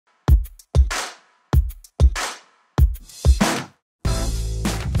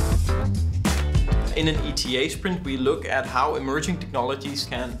In an ETA sprint, we look at how emerging technologies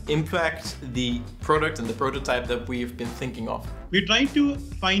can impact the product and the prototype that we've been thinking of. We try to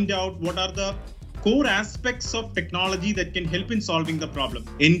find out what are the core aspects of technology that can help in solving the problem.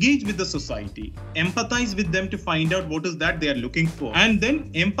 Engage with the society, empathize with them to find out what is that they are looking for, and then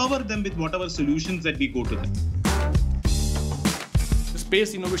empower them with whatever solutions that we go to them. The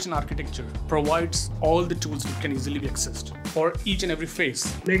space innovation architecture provides all the tools that can easily be accessed for each and every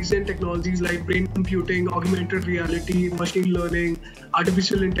phase. Next-gen technologies like brain computing, augmented reality, machine learning,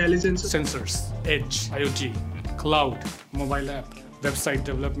 artificial intelligence, Sensors, edge, IoT, cloud, mobile app, website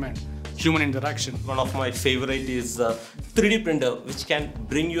development, human interaction. One of my favorite is 3D printer, which can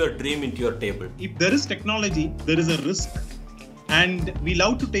bring your dream into your table. If there is technology, there is a risk, and we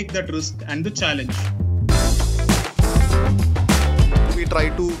love to take that risk and the challenge. We try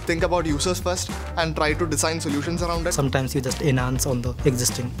to think about users first and try to design solutions around it. Sometimes you just enhance on the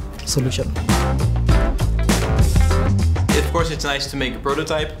existing solution. Of course, it's nice to make a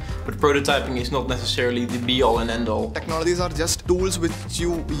prototype, but prototyping is not necessarily the be-all and end-all. Technologies are just tools which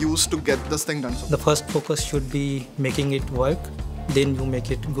you use to get this thing done. The first focus should be making it work, then you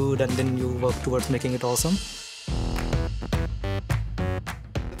make it good, and then you work towards making it awesome.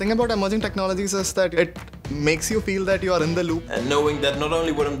 The thing about emerging technologies is that it makes you feel that you are in the loop. And knowing that not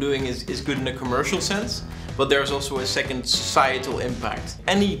only what I'm doing is good in a commercial sense, but there's also a second societal impact.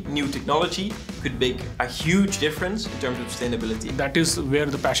 Any new technology could make a huge difference in terms of sustainability. That is where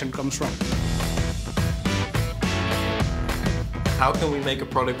the passion comes from. How can we make a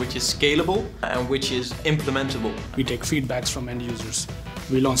product which is scalable and which is implementable? We take feedbacks from end users.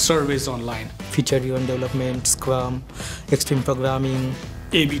 We launch surveys online. Feature-driven development, Scrum, extreme programming.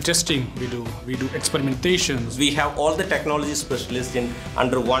 A/B testing we do experimentations. We have all the technology specialists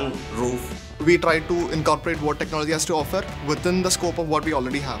under one roof. We try to incorporate what technology has to offer within the scope of what we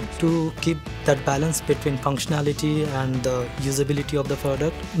already have. To keep that balance between functionality and the usability of the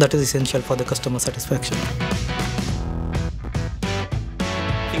product, that is essential for the customer satisfaction.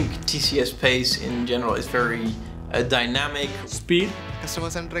 I think TCS Pace in general is very dynamic, Speed,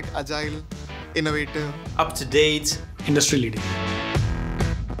 Customer-centric, agile, innovative, up-to-date, industry leading.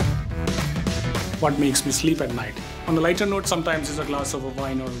 What makes me sleep at night? On the lighter note, sometimes it's a glass of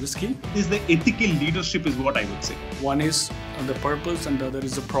wine or whiskey. Is the ethical leadership is what I would say. One is the purpose and the other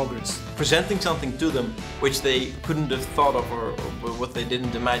is the progress. presenting something to them which they couldn't have thought of or what they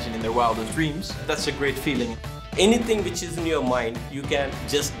didn't imagine in their wildest dreams. That's a great feeling. Anything which is in your mind, you can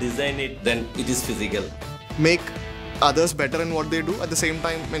just design it, then it is physical. make others better in what they do, at the same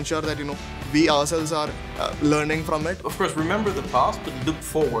time ensure that we ourselves are learning from it. Of course, remember the past, but look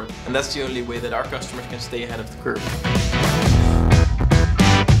forward. And that's the only way that our customers can stay ahead of the curve.